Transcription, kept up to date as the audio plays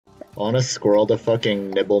want a squirrel to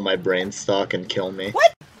fucking nibble my brain stock and kill me.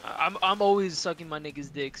 What? I'm always sucking my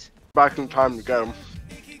niggas' dicks. Back in time to get him.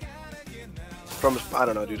 From I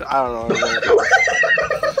don't know, dude. I don't know.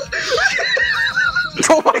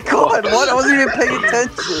 Oh my god, what? I wasn't even paying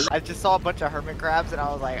attention. I just saw a bunch of hermit crabs and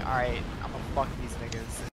I was like, alright, I'm gonna fuck these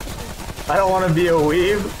niggas. I don't want to be a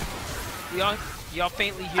weeb. Y'all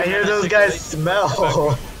faintly hear I hear those guys smell.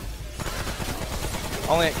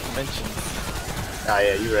 Only at conventions. Ah,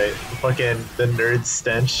 yeah, you're right. Fucking the nerd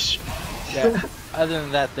stench. Yeah. Other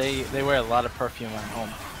than that, they wear a lot of perfume at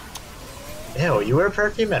home. Ew, you wear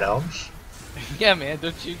perfume at home? Yeah, man.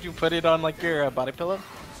 Don't you put it on like your body pillow?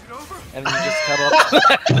 And then you just cuddle up.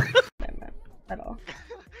 At all.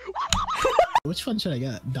 Which one should I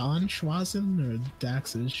get? Don Schwazen or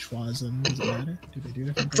Dax's Schwazen? Does it matter? Do they do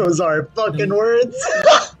different things? Those are fucking words.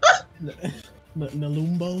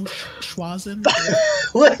 Nalumbo Schwazen?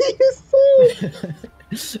 What are you saying?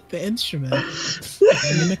 The instrument.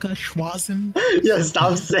 Mimika Schwazen? Yeah,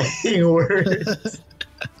 stop saying words.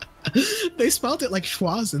 They spelled it like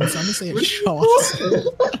Schwazen, so I'm gonna say it's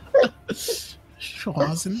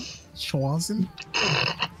Schwazen. Schwazen?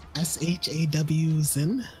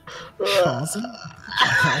 S-H-A-W-Zen? Schwazen?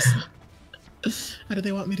 How do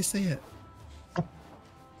they want me to say it? I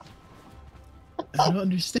don't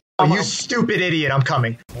understand. Oh, you stupid idiot, I'm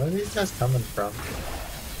coming. Where are these guys coming from?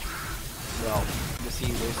 Well, you see,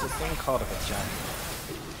 there's this thing called a vagina.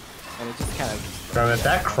 And it just kind of... Bro, if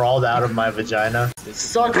that crawled out of my vagina...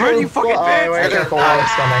 Suck Where are you fucking bitch? Oh, wait, careful,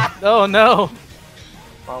 it's coming. Oh no!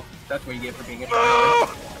 Well, that's what you get for being a child.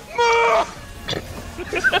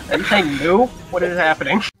 Are you saying no? What is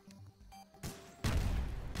happening?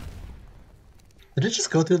 Did it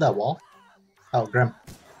just go through that wall? Oh, Grim.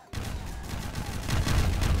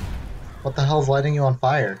 What the hell's lighting you on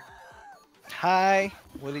fire? Hi!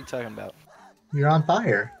 What are you talking about? You're on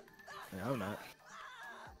fire. No, I'm not.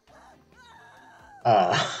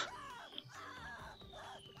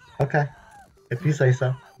 Okay. If you say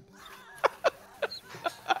so.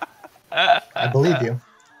 I believe you.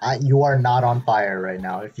 You are not on fire right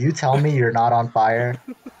now. If you tell me you're not on fire,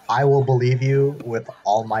 I will believe you with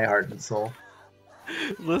all my heart and soul.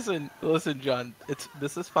 Listen, John.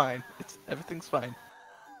 This is fine. Everything's fine.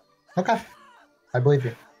 Okay. I believe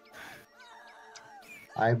you.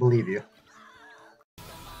 I believe you.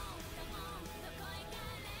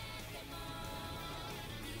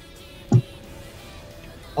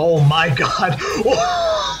 Oh my god!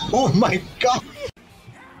 Oh my god!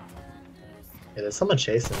 Yeah, there's someone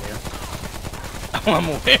chasing you. I'm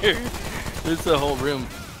aware. There's a whole room.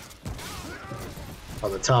 Oh,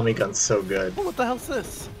 the Tommy gun's so good. Oh, what the hell's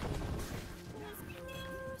this?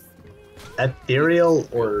 Ethereal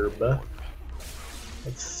Orb.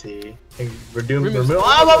 Let's see. Removes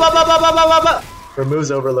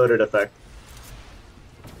Removes overloaded effect.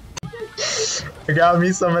 I got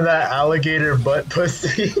me some of that alligator butt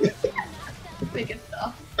pussy. Big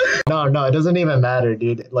stuff. No, it doesn't even matter,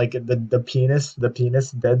 dude. Like the penis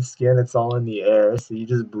dead skin, it's all in the air, so you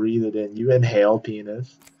just breathe it in. You inhale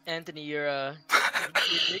penis. Anthony, your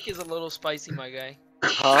dick is a little spicy, my guy.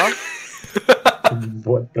 Huh?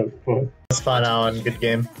 What the fuck? That's fun, Alan. Good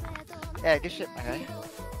game. Yeah, good shit, my guy.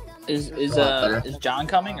 Is John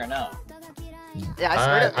coming or no? Yeah, I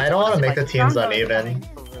swear I don't want to make the teams uneven.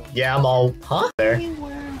 Yeah, I'm all there. The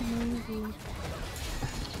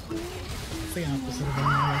opposite of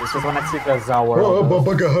that. This is when I speak of Zawa.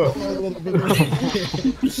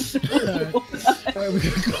 Alright, we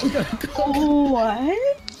gotta go. What?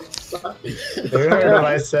 You heard what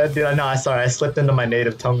I said? Dude, no, sorry, I slipped into my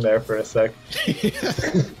native tongue there for a sec.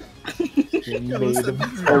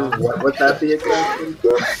 What would that be exactly?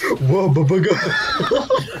 Whoa, babuga.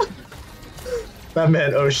 That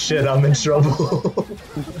meant, oh shit, I'm in trouble.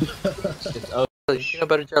 Peanut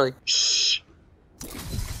butter jelly. Shh.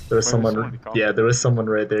 There was someone. Yeah, there was someone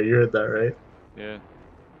right there. You heard that, right? Yeah.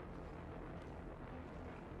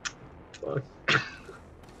 Fuck.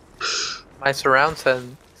 My surround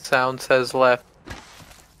sound says left.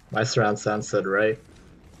 My surround sound said right.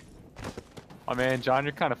 Oh man, John,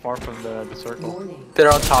 you're kind of far from the circle.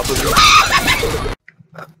 They're on top of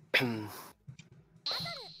me.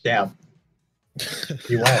 Damn.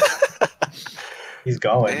 He went. He's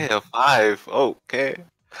going. Damn, 5. Okay.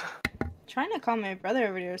 Trying to call my brother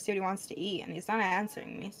over here to see what he wants to eat, and he's not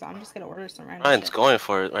answering me, so I'm just gonna order some random Ryan's shit. going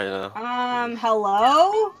for it right now.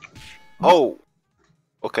 Hello? Oh.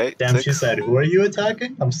 Okay. Damn, 6. she said, who are you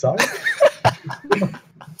attacking? I'm sorry.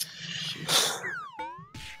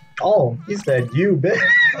 Oh, he said you, bitch.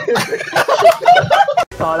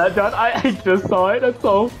 Saw that, John. I just saw it. That's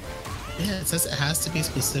all. Yeah, it says it has to be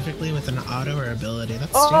specifically with an auto or ability.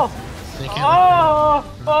 That's Oh! stupid. They can't Oh!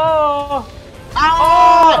 Oh!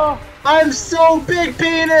 Ah! I'm so big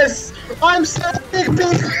penis! I'm so big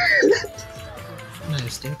penis!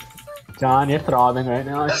 Nice, dude. John, you're throbbing right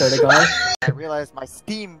now, I swear to God. I realized my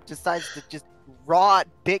Steam decides to just raw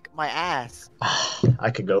dick my ass.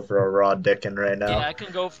 I could go for a raw dickin' right now. Yeah, I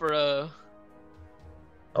can go for a.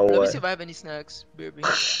 Oh, Let me what? see if I have any snacks. Baby.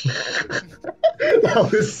 That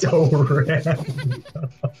was so random.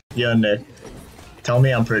 Yo, Nick. Tell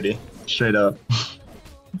me I'm pretty. Straight up.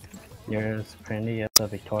 You're as pretty as a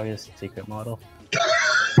Victoria's Secret model.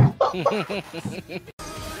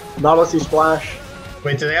 Nautilus splash.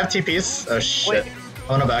 Wait, do they have TPs? Oh shit.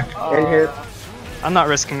 Oh no, back. In here. I'm not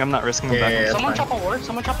risking. I'm back. Yeah, Someone chop a ward.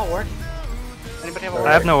 Someone chop a ward. Anybody have a ward?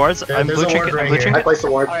 I have no wards. I'm there's a blue ward right here. I placed the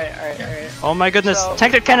ward. Alright. Oh my goodness! So-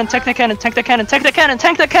 Tank the cannon! Tank the cannon! Tank the cannon! Tank the cannon!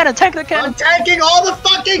 Tank the cannon! Tank the cannon! I'm tanking all the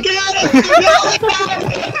fucking cannons!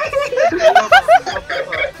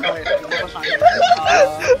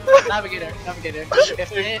 Navigator.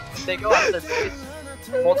 If they go after base,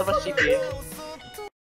 both of us TP.